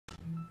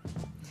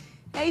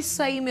É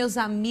isso aí, meus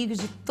amigos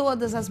de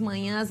todas as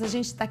manhãs. A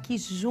gente está aqui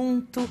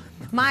junto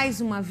mais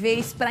uma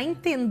vez para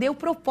entender o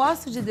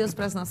propósito de Deus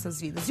para as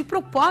nossas vidas. E o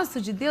propósito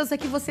de Deus é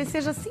que você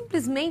seja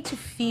simplesmente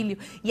filho.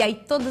 E aí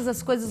todas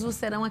as coisas vos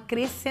serão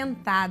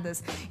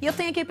acrescentadas. E eu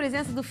tenho aqui a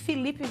presença do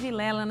Felipe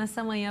Vilela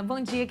nessa manhã. Bom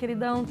dia,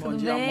 queridão. Tudo bem? Bom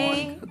dia,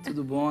 Mônica.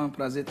 Tudo bom? É um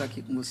prazer estar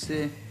aqui com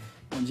você.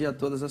 Bom dia a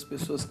todas as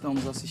pessoas que estão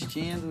nos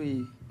assistindo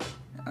e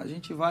a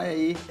gente vai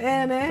aí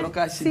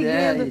trocar essa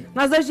ideia aí.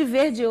 Nós dois de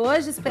verde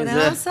hoje,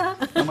 Esperança.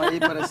 Estamos aí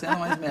parecendo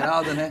uma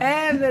esmeralda, né?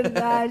 É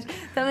verdade.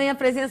 Também a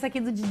presença aqui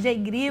do DJ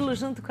Grilo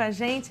junto com a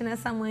gente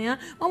nessa manhã.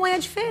 Uma manhã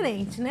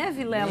diferente, né,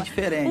 Vilela? Bem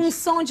diferente. Um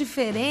som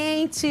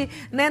diferente,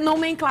 né?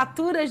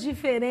 Nomenclaturas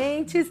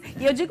diferentes.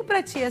 E eu digo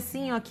pra ti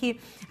assim, ó, que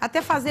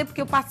até fazer,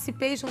 porque eu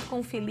participei junto com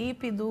o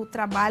Felipe do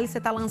trabalho,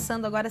 você tá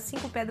lançando agora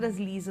 5 pedras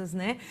lisas,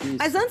 né? Isso.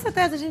 Mas antes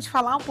até da gente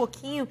falar um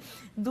pouquinho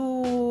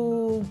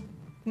do...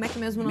 Como é que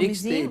é mesmo o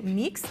nomezinho?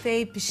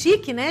 Mixtape.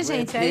 Chique, né,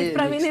 gente? Aí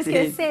pra mim não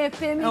esquecer,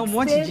 EP, mixtape. É um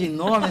monte de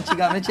nome,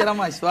 antigamente era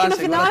mais fácil, no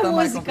final agora tá música,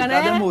 mais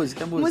complicado. né? É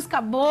música, é música.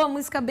 Música boa,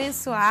 música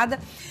abençoada.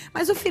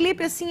 Mas o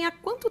Felipe, assim, há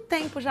quanto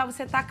tempo já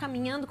você tá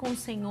caminhando com o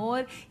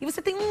Senhor? E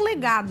você tem um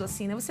legado,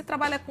 assim, né? Você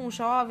trabalha com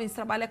jovens,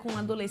 trabalha com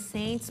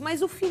adolescentes,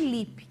 mas o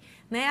Felipe,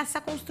 né?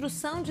 Essa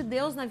construção de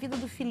Deus na vida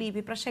do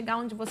Felipe para chegar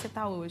onde você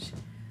tá hoje.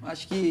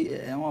 Acho que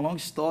é uma longa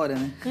história,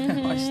 né?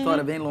 Uma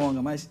história bem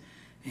longa, mas...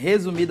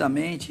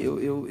 Resumidamente,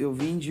 eu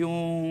vim de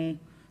um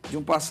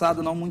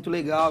passado não muito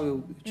legal.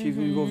 Eu tive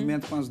um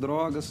envolvimento com as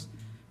drogas,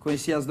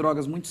 conheci as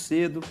drogas muito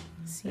cedo.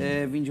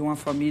 Vim de uma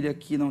família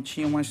que não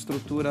tinha uma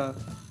estrutura,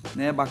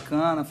 né,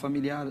 bacana,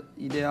 familiar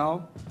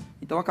ideal.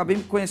 Então,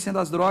 acabei conhecendo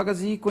as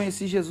drogas e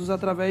conheci Jesus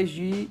através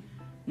de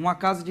uma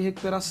casa de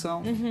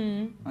recuperação,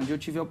 onde eu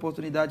tive a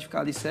oportunidade de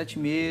ficar ali 7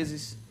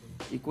 meses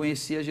e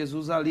conhecia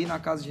Jesus ali na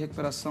casa de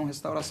recuperação,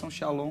 Restauração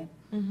Shalom.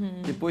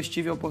 Depois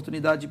tive a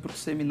oportunidade de ir para o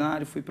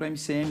seminário, fui para a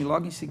MCM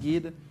logo em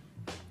seguida.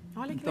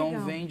 Olha que então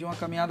legal. Vem de uma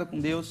caminhada com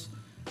Deus.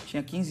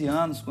 Tinha 15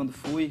 anos quando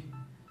fui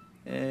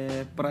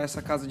para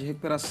essa casa de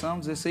recuperação,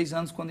 16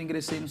 anos quando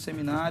ingressei no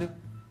seminário,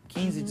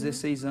 15,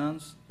 16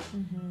 anos.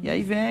 E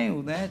aí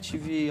venho, né?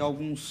 Tive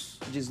alguns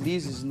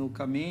deslizes no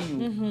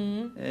caminho.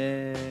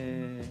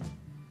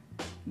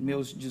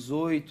 Meus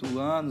 18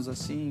 anos,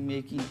 assim,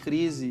 meio que em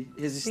crise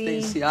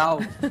existencial.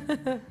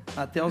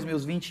 Até os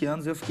meus 20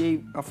 anos eu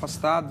fiquei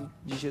afastado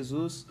de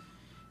Jesus.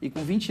 E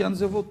com 20 anos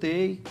eu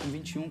voltei. Com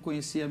 21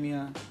 conheci a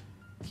minha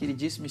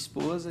queridíssima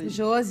esposa.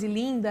 Josi,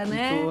 linda,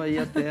 né? Estou aí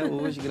até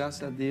hoje,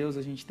 graças a Deus.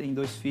 A gente tem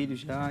 2 filhos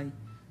já.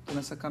 Estou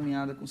nessa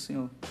caminhada com o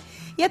Senhor.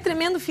 E é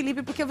tremendo,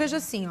 Felipe, porque eu vejo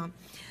assim, ó.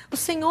 O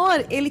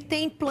Senhor, Ele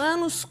tem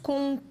planos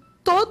com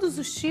todos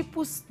os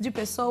tipos de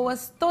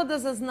pessoas,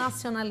 todas as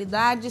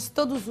nacionalidades,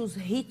 todos os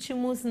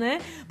ritmos,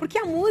 né? Porque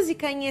a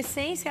música, em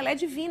essência, ela é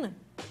divina,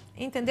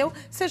 entendeu?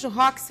 Seja o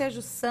rock, seja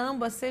o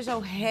samba, seja o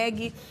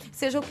reggae,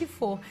 seja o que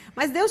for.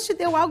 Mas Deus te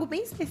deu algo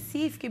bem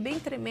específico e bem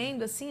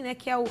tremendo, assim, né?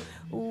 Que é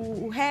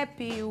o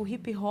rap, o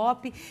hip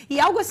hop. E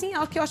algo assim,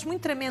 algo que eu acho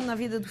muito tremendo na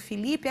vida do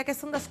Felipe é a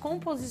questão das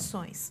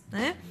composições,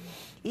 né?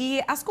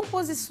 E as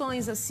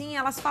composições, assim,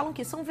 elas falam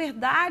que são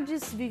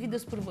verdades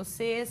vividas por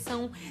você,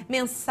 são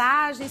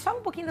mensagens. Fala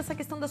um pouquinho dessa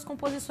questão das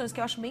composições, que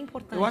eu acho bem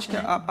importante. Eu acho que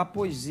né? a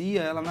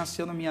poesia, ela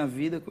nasceu na minha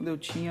vida quando eu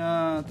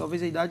tinha,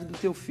 talvez, a idade do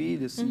teu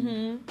filho,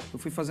 assim. Eu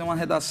fui fazer uma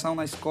redação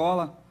na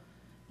escola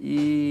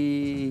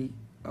e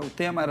o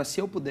tema era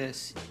Se Eu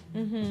Pudesse.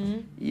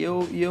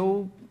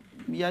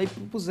 E aí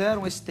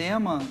puseram esse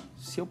tema,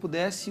 se eu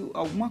pudesse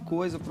alguma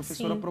coisa, a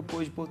professora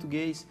propôs de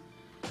português.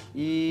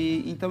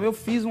 E então eu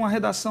fiz uma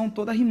redação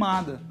toda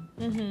rimada.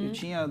 Eu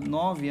tinha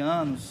 9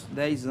 anos,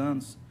 10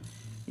 anos.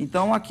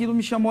 Então aquilo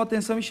me chamou a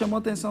atenção e chamou a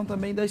atenção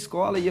também da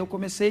escola. E eu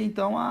comecei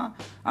então a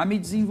me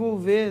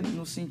desenvolver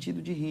no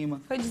sentido de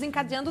rima. Foi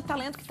desencadeando o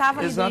talento que estava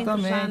ali dentro já,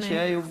 Exatamente,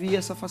 né? eu vi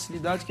essa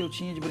facilidade que eu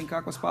tinha de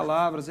brincar com as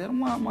palavras. Era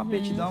uma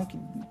aptidão,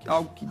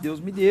 algo que Deus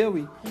me deu.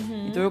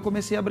 Então eu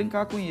comecei a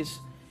brincar com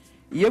isso.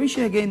 E eu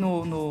enxerguei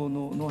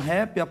no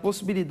rap a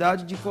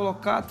possibilidade de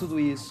colocar tudo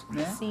isso,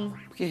 né? Sim.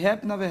 Porque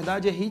rap, na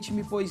verdade, é ritmo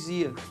e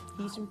poesia.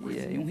 Ritmo e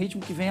poesia. E é um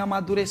ritmo que vem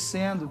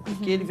amadurecendo,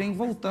 porque ele vem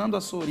voltando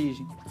à sua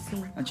origem.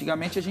 Sim.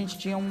 Antigamente a gente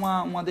tinha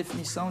uma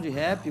definição de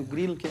rap, o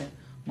Grilo, que é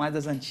mais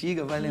das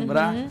antigas, vai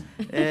lembrar.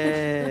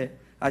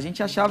 A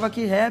gente achava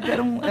que rap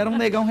era um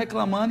negão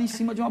reclamando em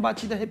cima de uma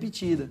batida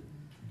repetida.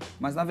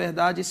 Mas, na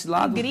verdade, esse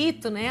lado... Um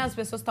grito, né? As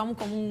pessoas tomam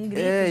como um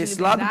grito de esse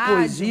liberdade. lado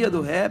poesia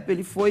do rap,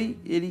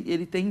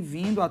 ele tem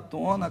vindo à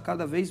tona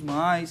cada vez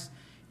mais.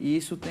 E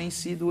isso tem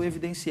sido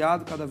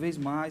evidenciado cada vez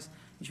mais.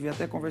 A gente veio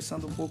até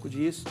conversando um pouco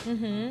disso.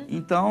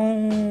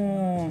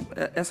 Então,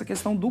 essa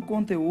questão do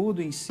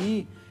conteúdo em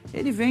si,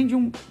 ele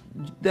vem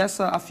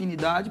dessa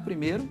afinidade,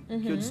 primeiro,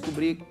 que eu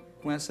descobri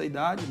com essa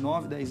idade,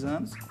 9, 10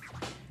 anos.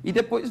 E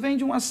depois vem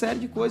de uma série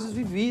de coisas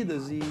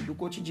vividas e do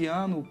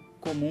cotidiano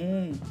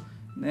comum,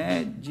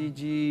 né,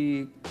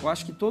 eu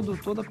acho que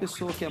toda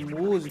pessoa que é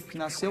músico, que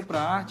nasceu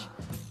para arte,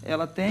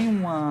 ela tem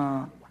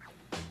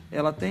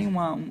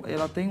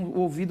o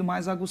ouvido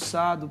mais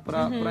aguçado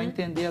para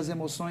entender as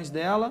emoções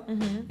dela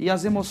e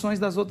as emoções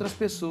das outras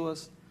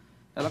pessoas.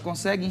 ela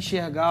consegue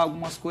enxergar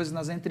algumas coisas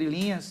nas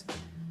entrelinhas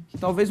que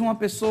talvez uma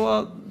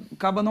pessoa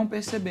acaba não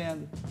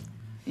percebendo.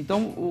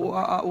 Então,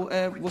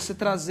 você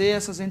trazer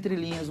essas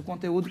entrelinhas, o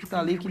conteúdo que está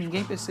ali, que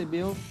ninguém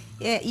percebeu.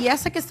 E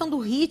essa questão do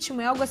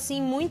ritmo é algo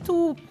assim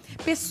muito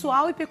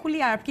pessoal e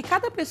peculiar, porque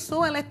cada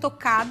pessoa ela é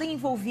tocada e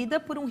envolvida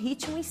por um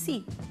ritmo em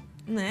si,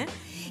 né?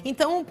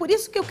 Então, por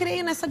isso que eu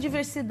creio nessa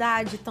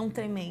diversidade tão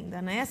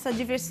tremenda, né? Essa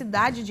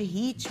diversidade de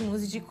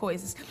ritmos e de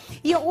coisas.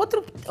 E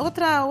outro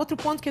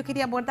ponto que eu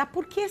queria abordar,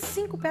 por que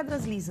 5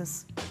 pedras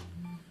lisas?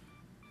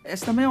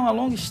 Essa também é uma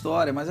longa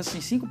história, mas assim,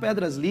 5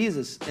 pedras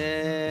lisas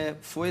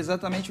foi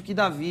exatamente o que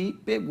Davi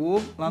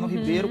pegou lá no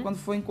Ribeiro quando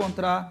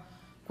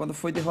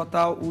foi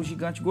derrotar o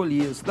gigante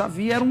Golias.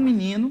 Davi era um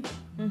menino,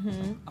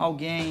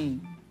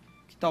 alguém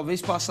que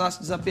talvez passasse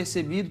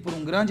desapercebido por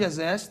um grande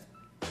exército,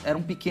 era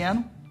um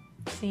pequeno,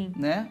 sim,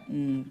 né?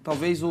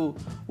 Talvez o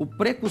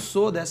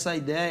precursor dessa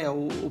ideia,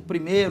 o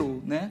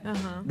primeiro, né?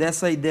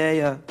 Dessa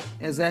ideia,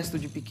 exército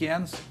de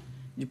pequenos.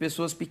 De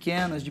pessoas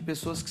pequenas, de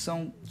pessoas que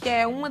são... Que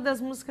é uma das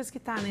músicas que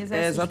tá, né?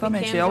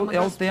 Exatamente, é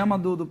o tema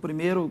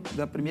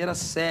da primeira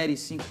série,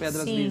 5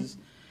 Pedras Lisas.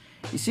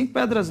 E 5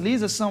 Pedras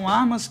Lisas são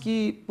armas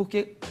que...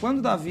 Porque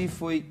quando Davi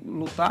foi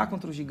lutar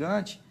contra o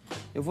gigante,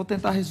 eu vou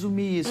tentar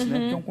resumir isso, né?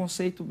 Porque é um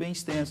conceito bem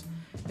extenso.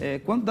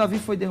 Quando Davi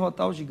foi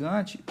derrotar o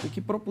gigante, o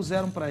que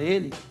propuseram para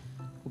ele,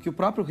 o que o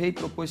próprio rei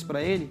propôs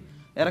para ele,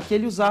 era que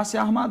ele usasse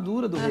a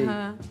armadura do rei.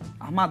 A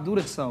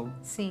armadura de Saul.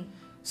 Sim.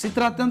 Se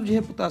tratando de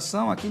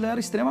reputação, aquilo era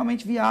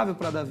extremamente viável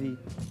para Davi.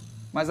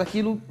 Mas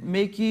aquilo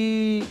meio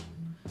que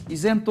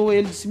isentou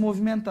ele de se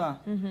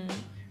movimentar.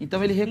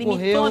 Então ele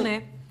recorreu, limitou,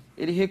 né?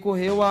 Ele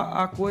recorreu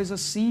a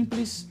coisas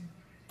simples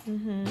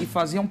que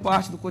faziam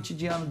parte do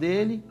cotidiano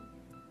dele,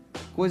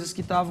 coisas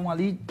que estavam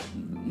ali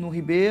no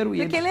Ribeiro.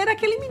 Porque ele era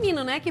aquele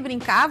menino, né? Que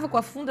brincava com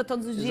a funda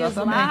todos os dias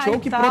lá. Exatamente, ou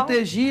que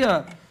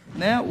protegia,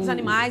 né, os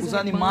animais,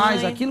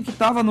 aquilo que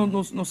estava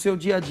no seu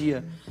dia a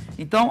dia.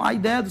 Então, a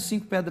ideia dos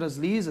 5 Pedras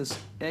Lisas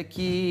é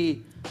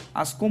que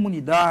as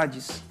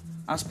comunidades,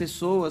 as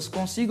pessoas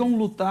consigam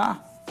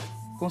lutar,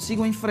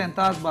 consigam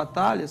enfrentar as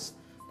batalhas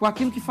com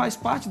aquilo que faz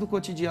parte do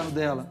cotidiano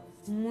dela.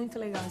 Muito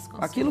legal esse conceito.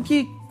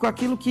 Com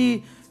aquilo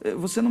que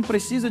você não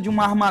precisa de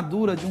uma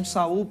armadura, de um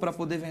Saul para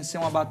poder vencer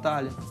uma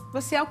batalha.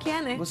 Você é o que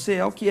é, né? Você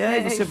é o que é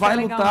e você vai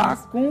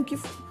lutar com o que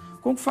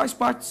faz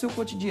parte do seu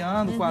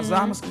cotidiano, com as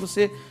armas que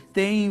você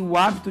tem o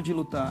hábito de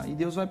lutar. E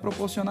Deus vai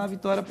proporcionar a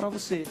vitória para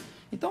você.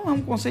 Então é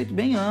um conceito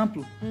bem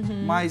amplo,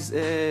 mas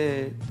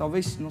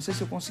talvez, não sei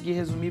se eu consegui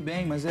resumir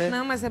bem, mas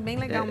Não, mas é bem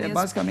legal mesmo. É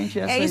basicamente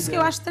essa É isso ideia. que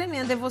eu acho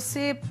tremendo, é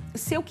você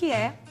ser o que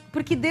é.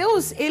 Porque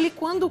Deus, ele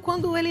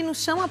quando ele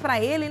nos chama para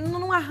ele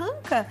não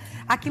arranca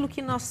aquilo que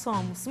nós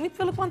somos. Muito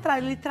pelo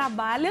contrário, ele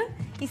trabalha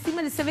em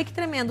cima disso. Você vê que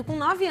tremendo. Com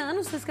 9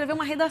 anos, você escreveu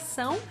uma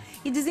redação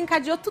e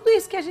desencadeou tudo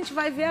isso que a gente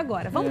vai ver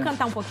agora. Vamos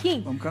cantar um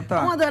pouquinho? Vamos cantar.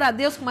 Vamos adorar a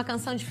Deus com uma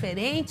canção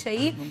diferente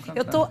aí. Vamos cantar.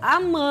 Eu tô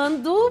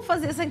amando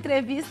fazer essa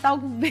entrevista,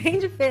 algo bem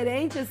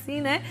diferente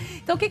assim, né?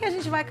 Então o que a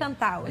gente vai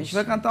cantar hoje? A gente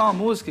vai cantar uma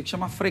música que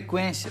chama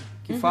Frequência,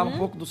 que fala um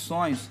pouco dos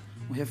sonhos.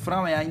 O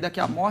refrão é: ainda que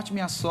a morte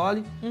me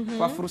assole,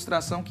 com a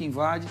frustração que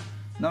invade,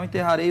 não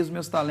enterrarei os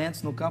meus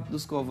talentos no campo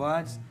dos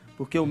covardes,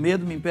 porque o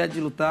medo me impede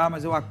de lutar,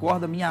 mas eu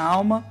acordo a minha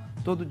alma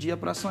todo dia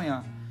para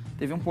sonhar.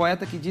 Teve um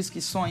poeta que disse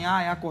que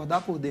sonhar é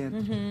acordar por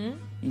dentro.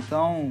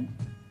 Então,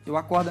 eu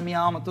acordo a minha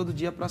alma todo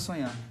dia para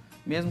sonhar.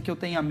 Mesmo que eu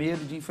tenha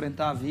medo de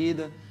enfrentar a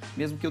vida,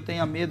 mesmo que eu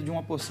tenha medo de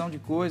uma porção de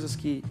coisas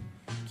que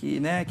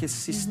esse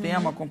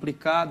sistema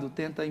complicado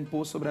tenta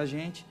impor sobre a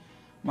gente,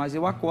 mas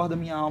eu acordo a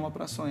minha alma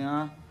para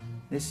sonhar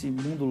nesse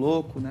mundo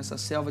louco, nessa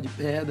selva de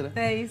pedra.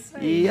 É isso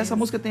aí. E essa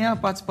música tem a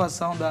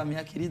participação da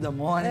minha querida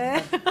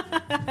Mônica,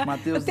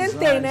 Matheus Eu dos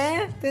tentei, Anjos,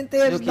 né? Tentei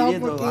meu ajudar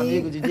querido um pouquinho.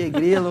 amigo DJ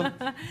Grilo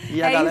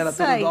e a galera isso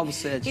toda aí. do Alvo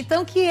 7.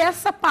 Então que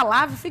essa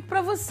palavra fique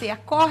para você.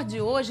 Acorde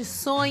hoje,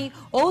 sonhe,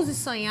 ouse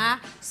sonhar,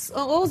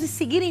 ouse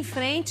seguir em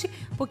frente,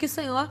 porque o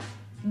Senhor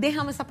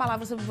derrama essa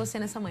palavra sobre você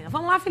nessa manhã.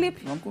 Vamos lá,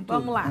 Felipe? Vamos com tudo.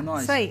 Vamos lá. É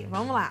nóis. Isso aí,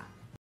 vamos lá.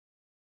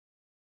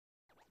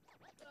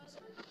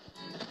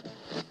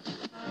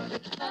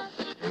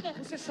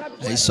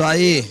 É isso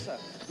aí.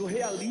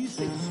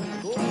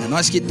 É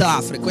nós que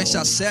tá,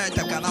 frequência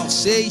certa, canal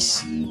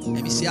 6,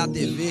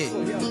 MCATV.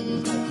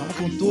 Vamos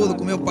com tudo,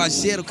 com meu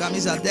parceiro,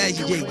 camisa 10,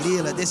 DJ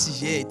Grilo, é desse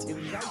jeito.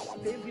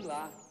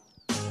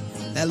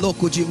 É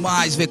louco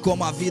demais ver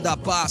como a vida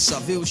passa,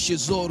 ver os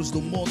tesouros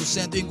do mundo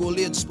sendo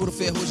engolidos por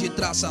ferros de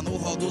traça no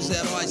rol dos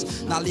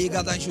heróis, na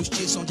liga da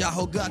injustiça onde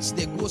arrogantes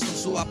degustam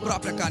sua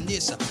própria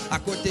carniça. A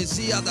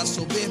cortesia da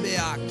soberba é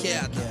a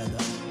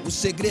queda. O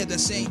segredo é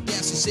ser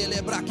intenso e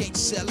celebrar quem te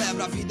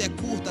celebra. A vida é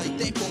curta e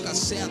tem poucas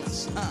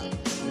cenas.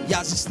 E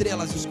as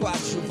estrelas e os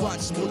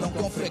coadjuvantes mudam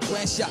com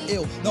frequência.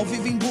 Eu não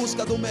vivo em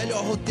busca do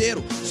melhor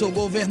roteiro. Sou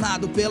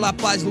governado pela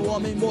paz do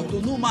homem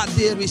morto no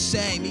madeiro. E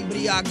sem me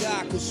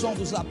embriagar com o som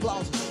dos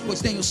aplausos,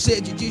 pois tenho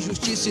sede de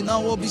justiça e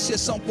não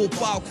obsessão por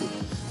palco.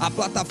 A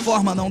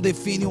plataforma não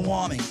define um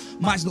homem,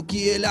 mas no que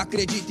ele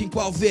acredita, em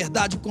qual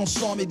verdade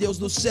consome. Deus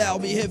do céu,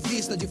 me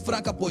revista de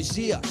franca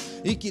poesia,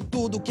 e que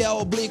tudo que é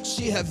oblíquo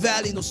se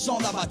revele no som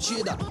da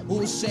batida.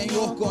 O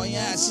Senhor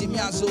conhece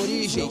minhas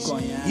origens,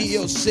 e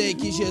eu sei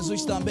que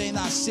Jesus também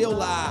nasceu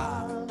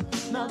lá.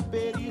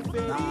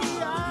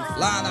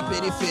 Lá na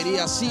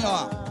periferia, assim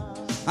ó.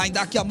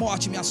 Ainda que a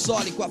morte me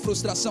assole com a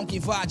frustração que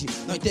invade,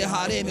 não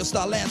enterrarei meus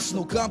talentos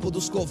no campo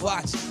dos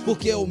covardes,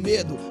 porque o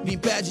medo me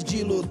impede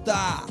de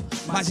lutar.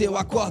 Mas eu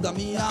acordo a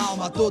minha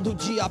alma todo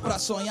dia pra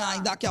sonhar.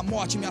 Ainda que a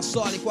morte me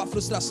assole com a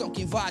frustração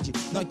que invade,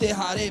 não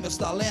enterrarei meus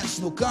talentos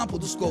no campo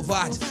dos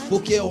covardes,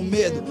 porque o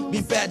medo me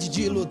impede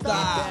de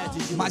lutar.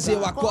 Mas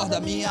eu acordo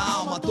a minha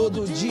alma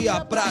todo dia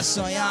pra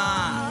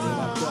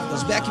sonhar.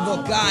 Os back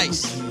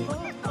vocais,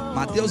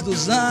 Matheus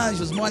dos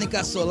Anjos,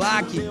 Mônica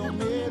Solak.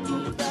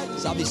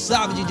 Salve,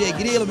 salve, DJ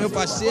Grilo, meu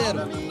parceiro.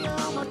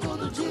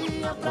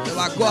 Eu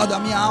acordo a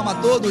minha alma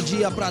todo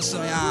dia pra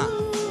sonhar,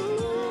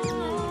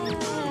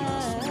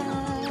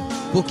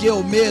 porque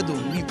o medo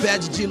me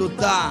impede de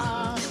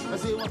lutar.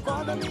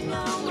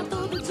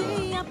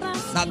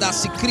 Nada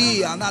se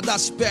cria, nada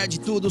se perde,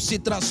 tudo se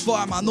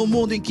transforma. No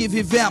mundo em que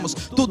vivemos,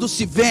 tudo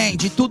se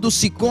vende, tudo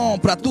se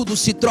compra, tudo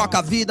se troca.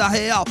 A vida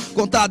real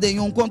contada em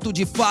um conto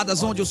de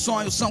fadas, onde os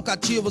sonhos são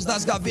cativos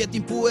das gavetas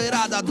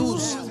empoeiradas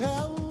dos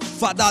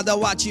fadada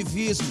ao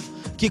ativismo,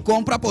 que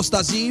compra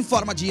apostasia em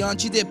forma de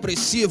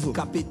antidepressivo.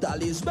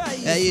 Capitalismo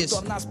é isso,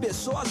 torna as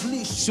pessoas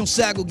lixo. Se um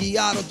cego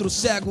guiar outro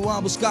cego,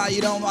 ambos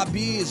cairão no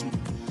abismo.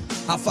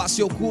 A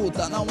face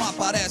oculta não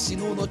aparece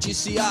no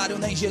noticiário,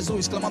 nem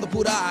Jesus clamando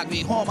por água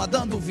em Roma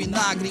dando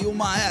vinagre. E o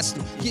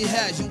maestro que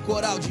rege um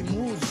coral de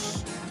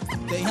musos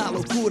tem a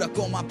loucura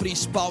como a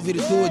principal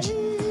virtude.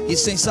 E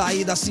sem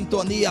sair da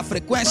sintonia, a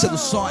frequência do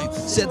sonho,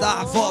 cê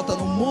dá a volta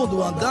no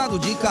mundo andando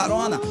de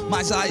carona.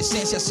 Mas a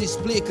essência se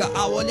explica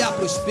ao olhar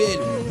pro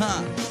espelho.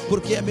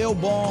 Porque, meu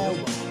bom,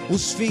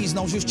 os fins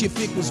não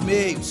justificam os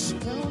meios.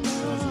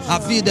 A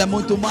vida é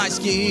muito mais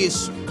que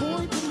isso.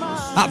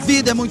 A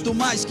vida é muito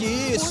mais que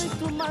isso.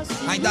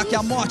 Ainda que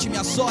a morte me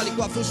assole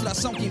com a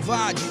frustração que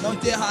invade, não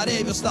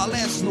enterrarei meus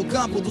talentos no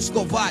campo dos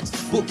covardes,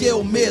 porque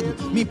o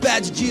medo me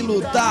impede de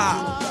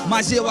lutar.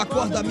 Mas eu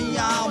acordo a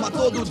minha alma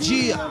todo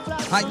dia.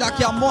 Ainda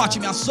que a morte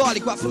me assole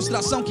com a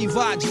frustração que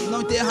invade,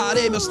 não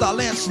enterrarei meus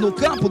talentos no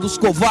campo dos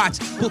covardes,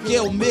 porque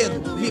o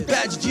medo me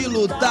impede de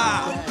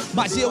lutar.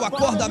 Mas eu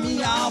acordo a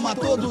minha alma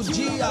todo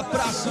dia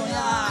pra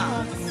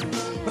sonhar.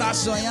 Pra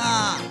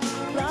sonhar.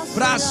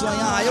 Pra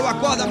sonhar. Eu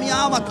acordo a minha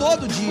alma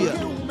todo dia,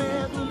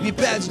 me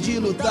impede de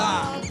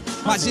lutar.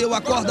 Mas eu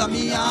acordo a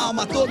minha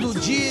alma todo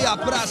dia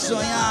pra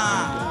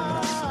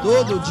sonhar.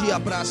 Todo dia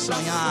pra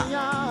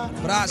sonhar.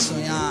 Pra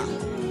sonhar.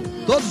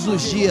 Todos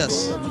os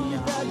dias,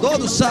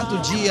 todo santo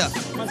dia,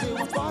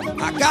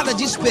 a cada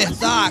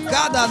despertar, a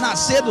cada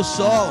nascer do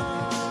sol,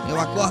 eu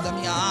acordo a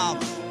minha alma.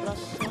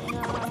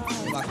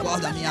 Eu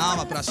acordo a minha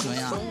alma pra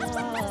sonhar.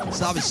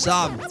 Salve,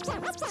 salve.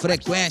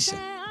 Frequência.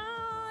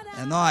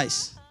 É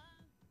nóis.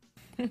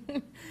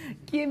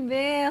 Que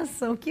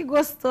bênção, que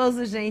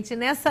gostoso, gente.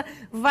 Nessa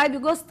vibe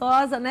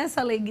gostosa, nessa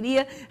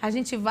alegria, a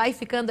gente vai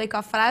ficando aí com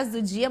a frase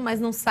do dia, mas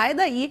não sai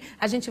daí.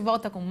 A gente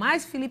volta com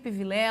mais Felipe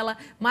Vilela,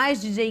 mais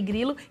DJ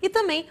Grilo e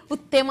também o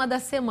tema da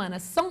semana.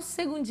 Só um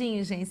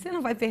segundinho, gente. Você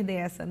não vai perder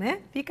essa, né?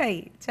 Fica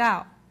aí.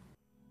 Tchau.